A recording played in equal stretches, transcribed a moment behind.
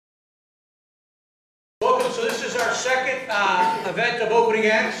This is our second event of Opening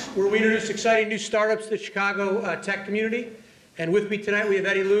Acts, where we introduce exciting new startups to the Chicago tech community. And with me tonight, we have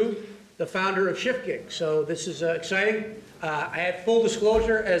Eddie Liu, the founder of Shiftgig. So this is exciting. I have full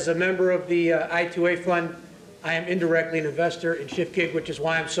disclosure, as a member of the I2A fund, I am indirectly an investor in Shiftgig, which is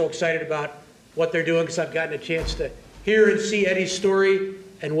why I'm so excited about what they're doing, because I've gotten a chance to hear and see Eddie's story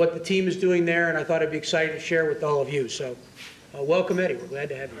and what the team is doing there, and I thought it'd be exciting to share with all of you. So welcome, Eddie. We're glad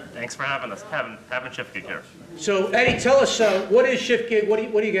to have you. Thanks for having us, having Shiftgig here. So Eddie, tell us, what is Shiftgig?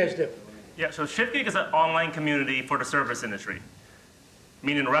 What do you guys do? Yeah, so Shiftgig is an online community for the service industry,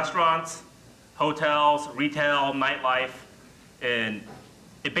 meaning restaurants, hotels, retail, nightlife, and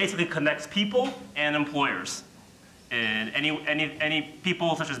it basically connects people and employers. And any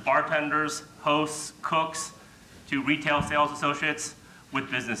people such as bartenders, hosts, cooks, to retail sales associates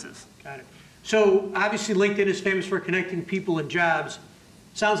with businesses. Got it. So obviously LinkedIn is famous for connecting people and jobs.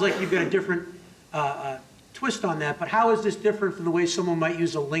 Sounds like you've got a different twist on that, but how is this different from the way someone might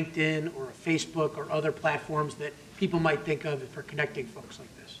use a LinkedIn or a Facebook or other platforms that people might think of for connecting folks like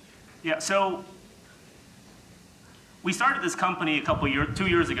this? Yeah, so we started this company 2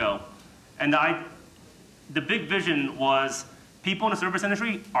 years ago, and the big vision was people in the service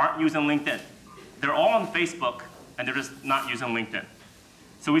industry aren't using LinkedIn. They're all on Facebook, and they're just not using LinkedIn.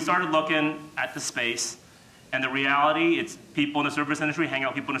 So we started looking at the space, and the reality, it's people in the service industry hang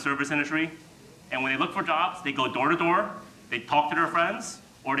out with people in the service industry, and when they look for jobs, they go door to door, they talk to their friends,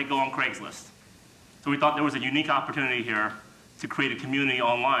 or they go on Craigslist. So we thought there was a unique opportunity here to create a community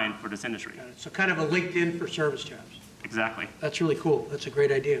online for this industry. So kind of a LinkedIn for service jobs. Exactly. That's really cool. That's a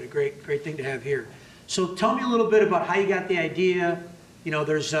great idea and a great thing to have here. So tell me a little bit about how you got the idea. You know,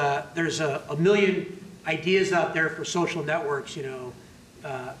 there's a million ideas out there for social networks, you know,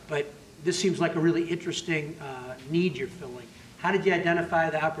 but this seems like a really interesting need you're filling. How did you identify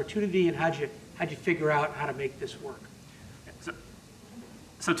the opportunity, and how'd you figure out how to make this work?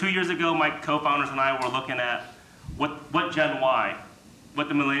 So 2 years ago, my co-founders and I were looking at what Gen Y, what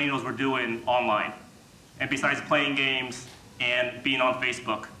the millennials were doing online. And besides playing games and being on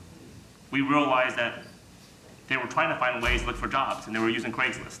Facebook, we realized that they were trying to find ways to look for jobs, and they were using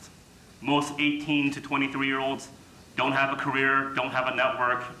Craigslist. Most 18 to 23-year-olds don't have a career, don't have a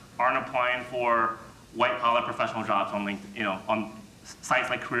network, aren't applying for white-collar professional jobs on LinkedIn, you know, on sites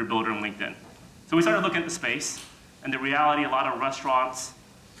like Career Builder and LinkedIn. So we started looking at the space, and the reality, a lot of restaurants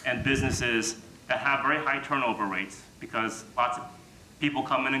and businesses that have very high turnover rates, because lots of people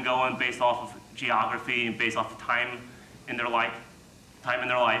come in and go in based off of geography and based off of time in their life.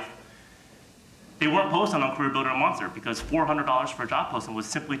 They weren't posting on Career Builder and Monster because $400 for a job posting was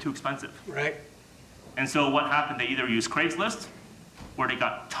simply too expensive. Right. And so what happened, they either used Craigslist, where they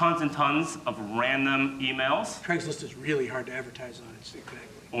got tons and tons of random emails. Craigslist is really hard to advertise on, exactly.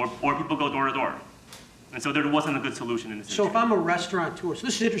 Or people go door to door. And so there wasn't a good solution in this industry. So if I'm a restaurateur, so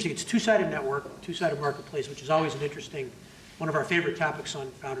this is interesting, it's a two-sided network, two-sided marketplace, which is always an interesting, one of our favorite topics on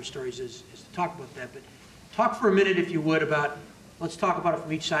Founder Stories is to talk about that. But talk for a minute, if you would, about, let's talk about it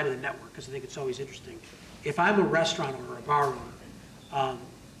from each side of the network, because I think it's always interesting. If I'm a restaurant owner or a bar owner,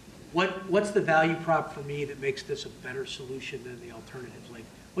 what's the value prop for me that makes this a better solution than the alternatives? Like,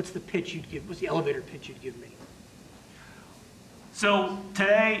 what's the pitch you'd give, what's the elevator pitch you'd give me? So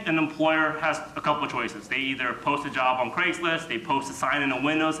today, an employer has a couple of choices. They either post a job on Craigslist, they post a sign in a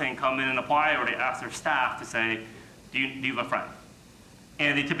window saying come in and apply, or they ask their staff to say, do you have a friend?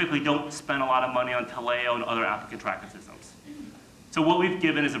 And they typically don't spend a lot of money on Taleo and other applicant tracking systems. So what we've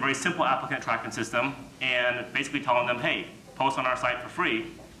given is a very simple applicant tracking system, and basically telling them, hey, post on our site for free.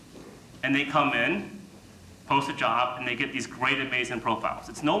 And they come in, post a job, and they get these great, amazing profiles.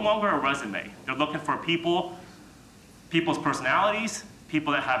 It's no longer a resume. They're looking for people's personalities,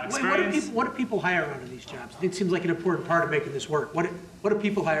 people that have experience. What do people hire on in these jobs? It seems like an important part of making this work. What do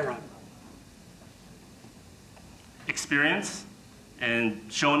people hire on? Experience and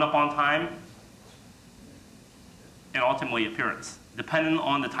showing up on time, and ultimately appearance. Depending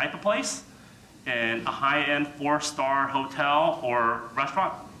on the type of place, and a high-end 4-star hotel or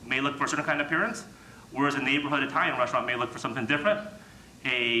restaurant may look for a certain kind of appearance, whereas a neighborhood Italian restaurant may look for something different.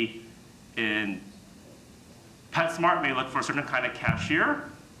 PetSmart may look for a certain kind of cashier,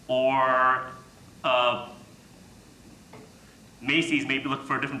 or Macy's may look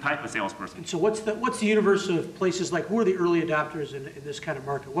for a different type of salesperson. And so what's the universe of places, like, who are the early adopters in this kind of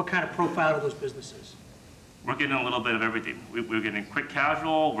market? What kind of profile are those businesses? We're getting a little bit of everything. We're getting quick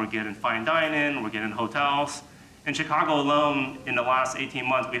casual, we're getting fine dining, we're getting hotels. In Chicago alone, in the last 18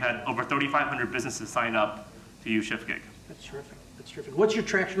 months, we've had over 3,500 businesses sign up to use Shiftgig. That's terrific. That's terrific. What's your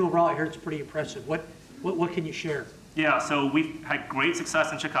traction overall? I heard it's pretty impressive. What can you share? Yeah, so we've had great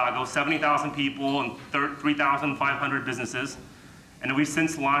success in Chicago, 70,000 people and 3,500 businesses. And we've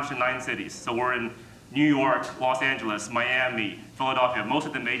since launched in 9 cities. So we're in New York, Los Angeles, Miami, Philadelphia, most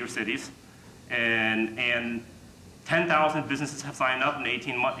of the major cities. And 10,000 businesses have signed up in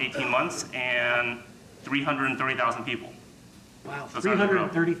 18 months and 330,000 people. Wow,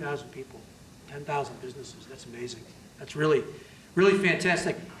 330,000 people, 10,000 businesses, that's amazing. That's really, really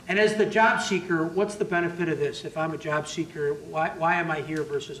fantastic. And as the job seeker, what's the benefit of this? If I'm a job seeker, why am I here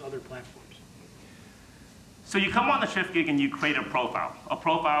versus other platforms? So you come on the Shiftgig and you create a profile. A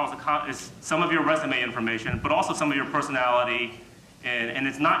profile is some of your resume information, but also some of your personality, and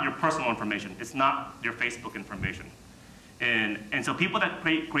it's not your personal information. It's not your Facebook information. And so people that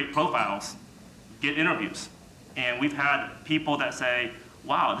create great profiles get interviews. And we've had people that say,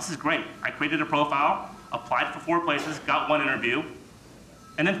 wow, this is great. I created a profile, applied for 4 places, got 1 interview,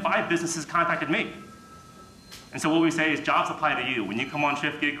 and then 5 businesses contacted me. And so what we say is jobs apply to you. When you come on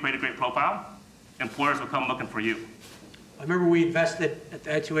Shiftgig, create a great profile, employers will come looking for you. I remember we invested at the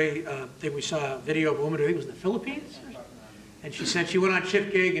I2A thing, we saw a video of a woman, I think it was in the Philippines, and she said she went on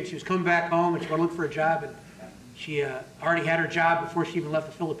Shiftgig and she was coming back home and she wanted to look for a job, and she already had her job before she even left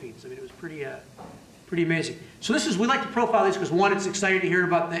the Philippines. I mean, it was pretty amazing. So we like to profile these because, one, it's exciting to hear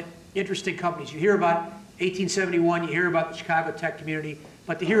about the interesting companies. You hear about 1871, you hear about the Chicago tech community,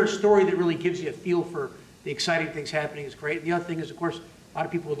 but to hear a story that really gives you a feel for the exciting things happening is great. And the other thing is, of course, a lot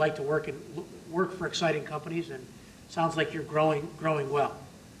of people would like to work for exciting companies, and it sounds like you're growing well.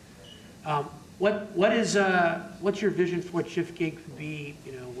 What's your vision for what Shiftgig could be,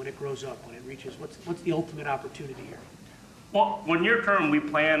 when it grows up, when it reaches, what's the ultimate opportunity here? Well, near term, we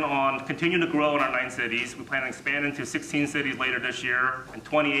plan on continuing to grow in our 9 cities. We plan on expanding to 16 cities later this year and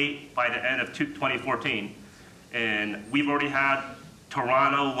 28 by the end of 2014. And we've already had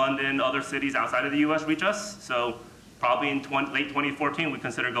Toronto, London, other cities outside of the US reach us. So probably in late 2014, we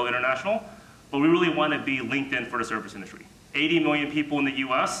consider go international. But we really want to be LinkedIn for the service industry. 80 million people in the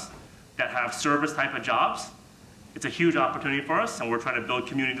US that have service type of jobs. It's a huge opportunity for us, and we're trying to build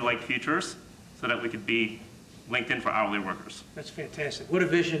community-like features so that we could be LinkedIn for hourly workers. That's fantastic. What a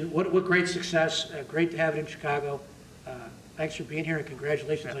vision. What great success. Great to have it in Chicago. Thanks for being here, and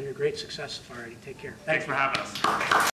congratulations on your great success so far already. Take care. Thanks for having us.